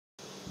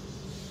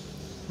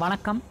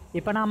வணக்கம்.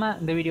 இப்போ நாம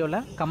இந்த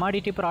வீடியோவில்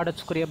கமாடிட்டி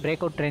ப்ராடக்ட்ஸ்க்குரிய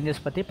பிரேக் அவுட்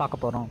ரேஞ்சஸ் பற்றி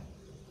பார்க்க போகிறோம்.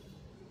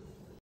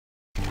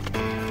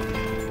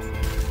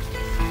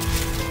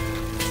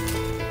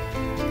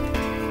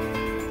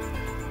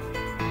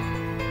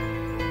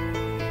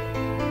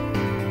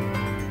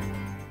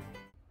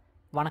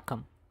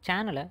 வணக்கம்.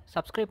 சேனலை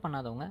சப்ஸ்கிரைப்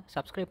பண்ணாதவங்க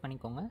சப்ஸ்கிரைப்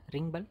பண்ணிக்கோங்க,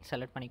 ரிங் பெல்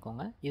செலக்ட்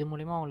பண்ணிக்கோங்க. இது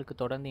மூலிமா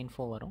உங்களுக்கு தொடர்ந்து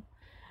இன்ஃபோ வரும்.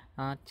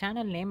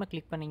 சேனல் நேமை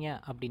கிளிக் பண்ணிங்க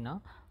அப்படின்னா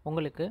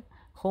உங்களுக்கு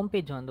ஹோம்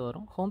பேஜ்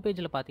வரும். ஹோம்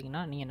பேஜில்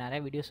பார்த்தீங்கன்னா நீங்கள் நிறைய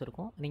வீடியோஸ்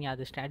இருக்கும். நீங்கள்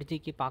அது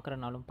ஸ்ட்ராட்டஜிக்கு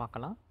பார்க்குறனாலும்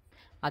பார்க்கலாம்.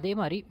 அதே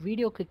மாதிரி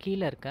வீடியோக்கு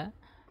கீழே இருக்க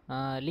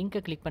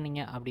லிங்க்கை கிளிக்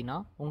பண்ணிங்க அப்படின்னா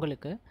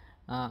உங்களுக்கு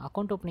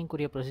அக்கௌண்ட்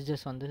ஓப்பனிங்குரிய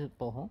ப்ரொசீஜர்ஸ்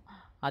போகும்.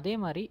 அதே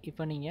மாதிரி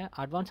இப்போ நீங்கள்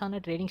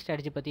அட்வான்ஸான ட்ரேடிங்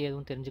ஸ்ட்ராட்டஜி பற்றி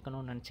எதுவும்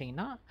தெரிஞ்சுக்கணும்னு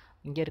நினச்சிங்கன்னா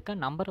இங்கே இருக்க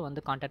நம்பர்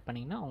கான்டாக்ட்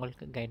பண்ணிங்கன்னா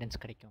உங்களுக்கு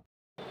கைடன்ஸ் கிடைக்கும்.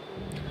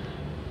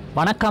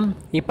 வணக்கம்.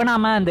 இப்போ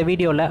நாம் இந்த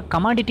வீடியோவில்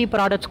கமாடிட்டி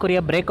ப்ராடக்ட்ஸ்க்குரிய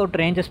பிரேக் அவுட்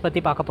ரேஞ்சஸ்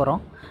பற்றி பார்க்க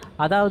போகிறோம்.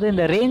 அதாவது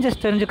இந்த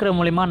ரேஞ்சஸ் தெரிஞ்சுக்கிற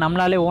மூலிமா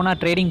நம்மளாலே ஓனாக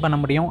ட்ரேடிங் பண்ண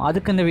முடியும்.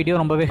 அதுக்கு இந்த வீடியோ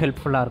ரொம்பவே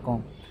ஹெல்ப்ஃபுல்லாக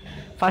இருக்கும்.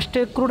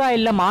 ஃபஸ்ட்டு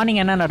க்ரூடாயிலில்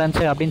மார்னிங் என்ன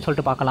நடந்துச்சு அப்படின்னு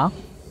சொல்லிட்டு பார்க்கலாம்.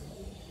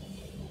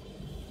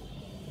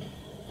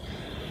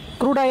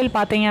 க்ரூடாயில்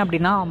பார்த்தீங்க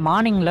அப்படின்னா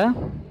மார்னிங்கில்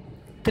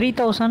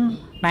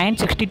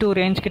 3962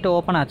 ரேஞ்ச் கிட்ட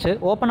ஓப்பன் ஆச்சு.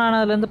 ஓப்பன்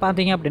ஆனதுலேருந்து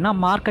பார்த்தீங்க அப்படின்னா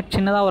மார்க்கெட்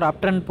சின்னதாக ஒரு அப்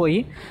ட்ரெண்ட் போய்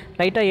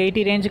லைட்டாக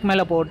 80 ரேஞ்சுக்கு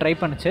மேலே ட்ரை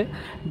பண்ணுச்சு.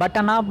 பட்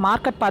ஆனால்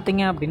மார்க்கெட்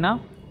பார்த்தீங்க அப்படின்னா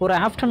ஒரு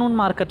ஆஃப்டர்நூன்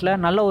மார்க்கெட்டில்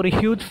நல்ல ஒரு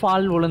ஹியூஜ்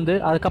ஃபால் விழுந்து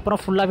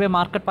அதுக்கப்புறம் ஃபுல்லாகவே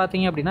மார்க்கெட்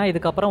பார்த்தீங்க அப்படின்னா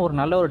இதுக்கப்புறம் ஒரு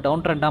நல்ல ஒரு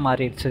டவுன் ட்ரெண்டாக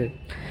மாறிடுச்சு.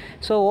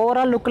 ஸோ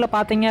ஓவரால் லுக்கில்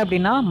பார்த்தீங்க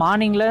அப்படின்னா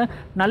மார்னிங்கில்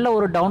நல்ல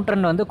ஒரு டவுன்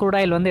ட்ரெண்ட்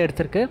க்ரூடாயில்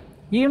எடுத்திருக்கு.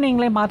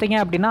 ஈவினிங்லேயும் பார்த்தீங்க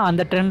அப்படின்னா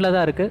அந்த ட்ரெண்டில்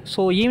தான் இருக்குது.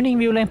 ஸோ ஈவினிங்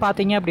வியூலையும்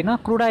பார்த்தீங்க அப்படின்னா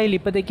க்ரூடாயில்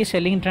இப்போதைக்கு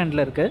செல்லிங்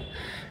ட்ரெண்டில் இருக்குது.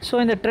 ஸோ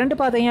இந்த ட்ரெண்ட்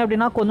பார்த்தீங்க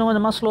அப்படின்னா கொஞ்சம்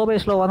கொஞ்சமாக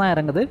ஸ்லோவாக தான்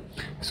இறங்குது.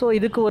 ஸோ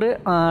இதுக்கு ஒரு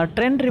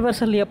ட்ரெண்ட்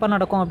ரிவர்சல் எப்போ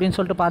நடக்கும் அப்படின்னு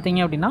சொல்லிட்டு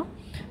பார்த்தீங்க அப்படின்னா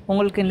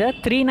உங்களுக்கு இந்த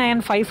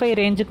 3955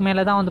 ரேஞ்சுக்கு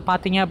மேலே தான்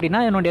பார்த்தீங்க அப்படின்னா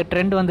என்னுடைய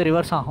ட்ரெண்ட்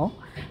ரிவர்ஸ் ஆகும்.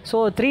 ஸோ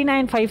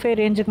 3955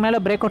 ரேஞ்சுக்கு மேலே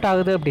பிரேக் அவுட்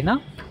ஆகுது அப்படின்னா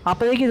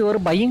அப்போதைக்கு இது ஒரு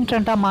பையிங்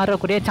ட்ரெண்டாக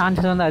மாறக்கூடிய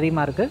சான்சஸ்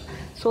அதிகமாக இருக்குது.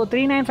 ஸோ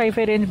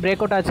 3955 ரேஞ்ச்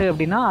பிரேக் அவுட் ஆச்சு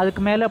அப்படின்னா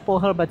அதுக்கு மேலே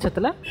போகிற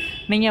பட்சத்தில்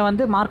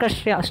நீங்கள் மார்க்கெட்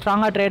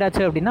ஸ்ட்ராங்காக ட்ரேட்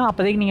ஆச்சு அப்படின்னா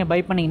அப்போதைக்கு நீங்கள் பை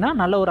பண்ணிங்கன்னா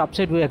நல்ல ஒரு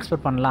அப்சைட் வியூ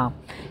எக்ஸ்பெக்ட் பண்ணலாம்.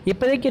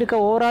 இப்போதைக்கு இருக்க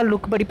ஓவரால்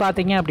லுக் படி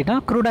பார்த்தீங்க அப்படின்னா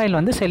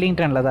க்ரூடாயில் செல்லிங்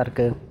ட்ரெண்டில் தான்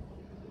இருக்குது.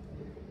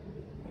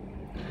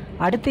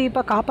 அடுத்து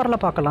இப்போ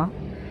காப்பரில் பார்க்கலாம்.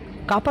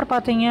 காப்பர்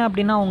பார்த்தீங்க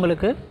அப்படின்னா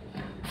உங்களுக்கு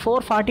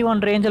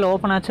 441 ரேஞ்சில்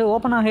ஓப்பன் ஆச்சு.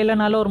 ஓப்பன் ஆகையில்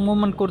நல்ல ஒரு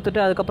மூவ்மெண்ட் கொடுத்துட்டு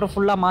அதுக்கப்புறம்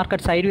ஃபுல்லாக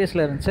மார்க்கெட்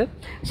சைட்வேஸில் இருந்துச்சு.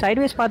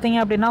 சைட்வேஸ் பார்த்தீங்க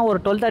அப்படின்னா ஒரு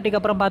 12:30க்கு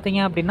அப்புறம் பார்த்தீங்க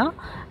அப்படின்னா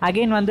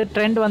அகெயின்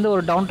ட்ரெண்ட்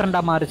ஒரு டவுன்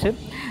ட்ரெண்டாக மாறிச்சு.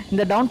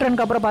 இந்த டவுன்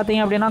ட்ரெண்ட்க்கு அப்புறம்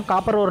பார்த்தீங்க அப்படின்னா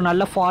காப்பர் ஒரு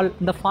நல்ல ஃபால்.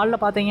 இந்த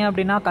ஃபாலில் பார்த்தீங்க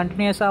அப்படின்னா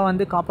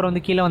கண்டினியூஸாக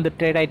காப்பர் கீழே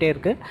ட்ரேட் ஆகிட்டே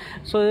இருக்குது.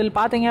 ஸோ இதில்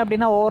பார்த்தீங்க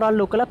அப்படின்னா ஓவரால்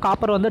லுக்கில்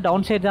காப்பர்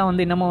டவுன் சைட்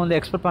தான் இன்னமும்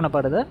எக்ஸ்பெக்ட்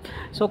பண்ணப்படுது.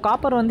 ஸோ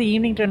காப்பர்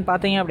ஈவினிங் ட்ரெண்ட்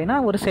பார்த்தீங்க அப்படின்னா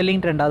ஒரு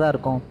செல்லிங் ட்ரெண்டாக தான்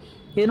இருக்கும்.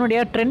 இதனுடைய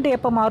ட்ரெண்ட்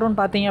எப்போ மாறும்னு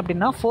பார்த்தீங்க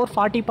அப்படின்னா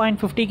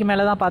 440.50க்கு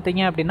மேலே தான்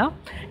பார்த்தீங்க அப்படின்னா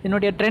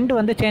இதனுடைய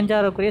ட்ரெண்ட் சேஞ்ச்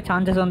ஆகக்கூடிய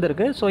சான்சஸ்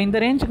இருக்குது. ஸோ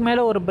இந்த ரேஞ்சுக்கு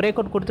மேலே ஒரு பிரேக்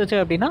அவுட் கொடுத்துச்சு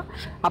அப்படின்னா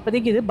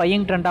அப்போதைக்கு இது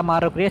பையிங் ட்ரெண்டாக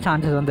மாறக்கூடிய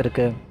சான்சஸ்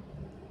இருக்குது.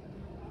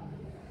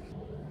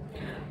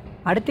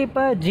 அடுத்து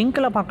இப்போ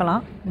ஜிங்கில்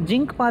பார்க்கலாம்.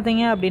 ஜிங்க்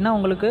பார்த்தீங்க அப்படின்னா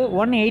உங்களுக்கு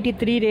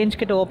 183 ரேஞ்ச்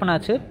கிட்ட ஓப்பன்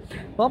ஆச்சு.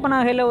 ஓப்பன்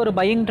ஆகையில் ஒரு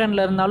பையிங்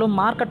ட்ரெண்டில் இருந்தாலும்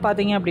மார்க்கெட்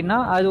பார்த்தீங்க அப்படின்னா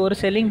அது ஒரு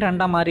செல்லிங்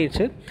ட்ரெண்டாக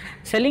மாறிடுச்சு.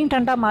 செல்லிங்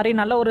ட்ரெண்டாக மாறி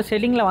நல்ல ஒரு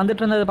செல்லிங்கில்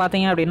இருந்தது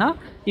பார்த்தீங்க அப்படின்னா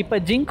இப்போ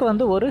ஜிங்க்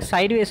ஒரு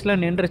சைட்வேஸில்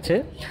நின்றுச்சு.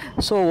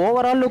 ஸோ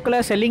ஓவரால் லுக்கில்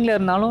செல்லிங்கில்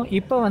இருந்தாலும்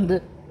இப்போ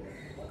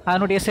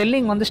அதனுடைய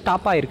செல்லிங்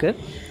ஸ்டாப் ஆகிருக்கு.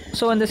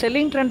 ஸோ இந்த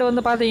செல்லிங்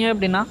ட்ரெண்ட் பார்த்தீங்க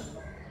அப்படின்னா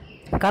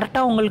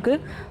கரெக்டாக உங்களுக்கு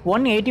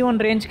 181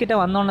 ரேஞ்ச் கிட்ட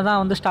வந்தோன்னு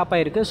தான் ஸ்டாப்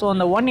ஆகிருக்கு. ஸோ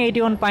அந்த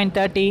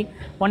 181.30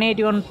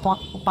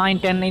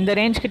 181.10 இந்த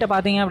ரேஞ்ச் கிட்ட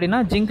பார்த்தீங்க அப்படின்னா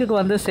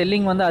ஜிங்க்குக்கு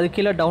செல்லிங் அது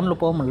கீழே டவுனில்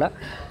போக முடியல.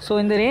 ஸோ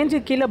இந்த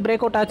ரேஞ்சுக்கு கீழே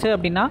பிரேக் அவுட் ஆச்சு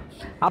அப்படின்னா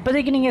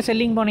அப்போதைக்கு நீங்கள்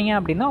செல்லிங் போனீங்க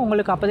அப்படின்னா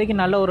உங்களுக்கு அப்போதைக்கு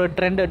நல்ல ஒரு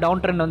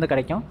டவுன் ட்ரெண்ட்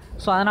கிடைக்கும்.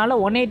 ஸோ அதனால்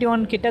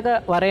 181 கிட்ட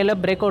வரையில்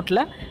பிரேக்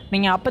அவுட்டில்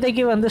நீங்கள்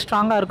அப்போதைக்கு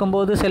ஸ்ட்ராங்காக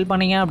இருக்கும்போது செல்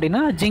பண்ணிங்க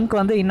அப்படின்னா ஜிங்க்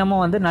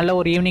இன்னமும் நல்ல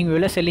ஒரு ஈவினிங்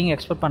வியூவில் செல்லிங்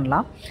எக்ஸ்பெக்ட்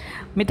பண்ணலாம்.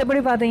 மித்தபடி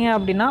பார்த்தீங்க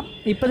அப்படின்னா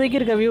இப்போதைக்கு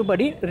இருக்க வியூ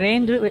படி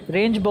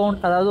ரேஞ்ச்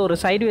பவுண்ட் அதாவது ஒரு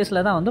சைட்வேஸில்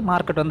தான்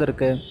மார்க்கெட்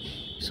இருக்குது.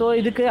 ஸோ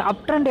இதுக்கு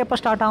அப் ட்ரெண்ட் எப்போ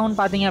ஸ்டார்ட் ஆகும்னு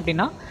பார்த்தீங்க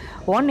அப்படின்னா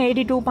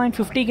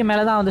 182.50க்கு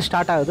மேலே தான்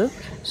ஸ்டார்ட் ஆகுது.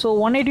 ஸோ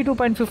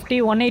 182.50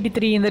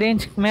 183 இந்த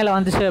ரேஞ்சுக்கு மேலே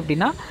வந்துச்சு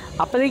அப்படின்னா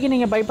அப்போதைக்கு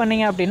நீங்கள் பை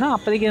பண்ணிங்க அப்படின்னா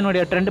அப்போதைக்கு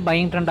என்னுடைய ட்ரெண்ட்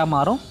பையிங் ட்ரெண்டாக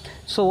மாறும்.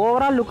 ஸோ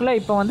ஓவரால் லுக்கில்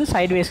இப்போ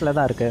சைட்வேஸில்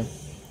தான் இருக்குது.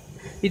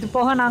 இது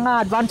போக நாங்கள்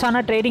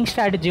அட்வான்ஸான ட்ரேடிங்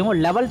ஸ்ட்ராட்டஜியும்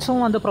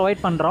லெவல்ஸும்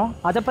ப்ரொவைட் பண்ணுறோம்.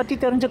 அதை பற்றி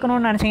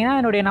தெரிஞ்சுக்கணும்னு நினச்சிங்கன்னா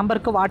என்னுடைய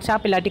நம்பருக்கு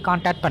வாட்ஸ்அப் இல்லாட்டி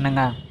கான்டாக்ட்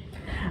பண்ணுங்கள்.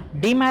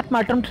 டிமேட்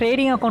மற்றும்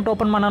ட்ரேடிங் அக்கௌண்ட்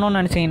ஓப்பன் பண்ணணும்னு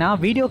நினச்சிங்கன்னா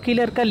வீடியோ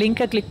கீழே இருக்க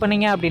லிங்க்கை கிளிக்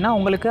பண்ணிங்க அப்படின்னா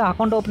உங்களுக்கு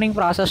அக்கௌண்ட் ஓப்பனிங்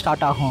ப்ராசஸ்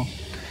ஸ்டார்ட் ஆகும்.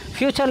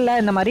 ஃப்யூச்சரில்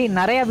இந்த மாதிரி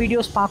நிறையா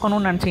வீடியோஸ்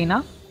பார்க்கணுன்னு நினச்சிங்கன்னா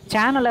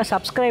சேனலை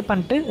சப்ஸ்கிரைப்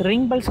பண்ணிட்டு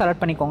ரிங் பெல்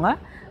செலக்ட் பண்ணிக்கோங்க.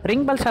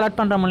 ரிங் பெல் செலக்ட்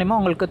பண்ணுற மூலிமா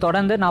உங்களுக்கு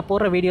தொடர்ந்து நான்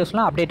போடுற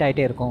வீடியோஸ்லாம் அப்டேட்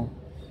ஆகிட்டே இருக்கும்.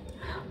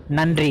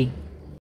 நன்றி.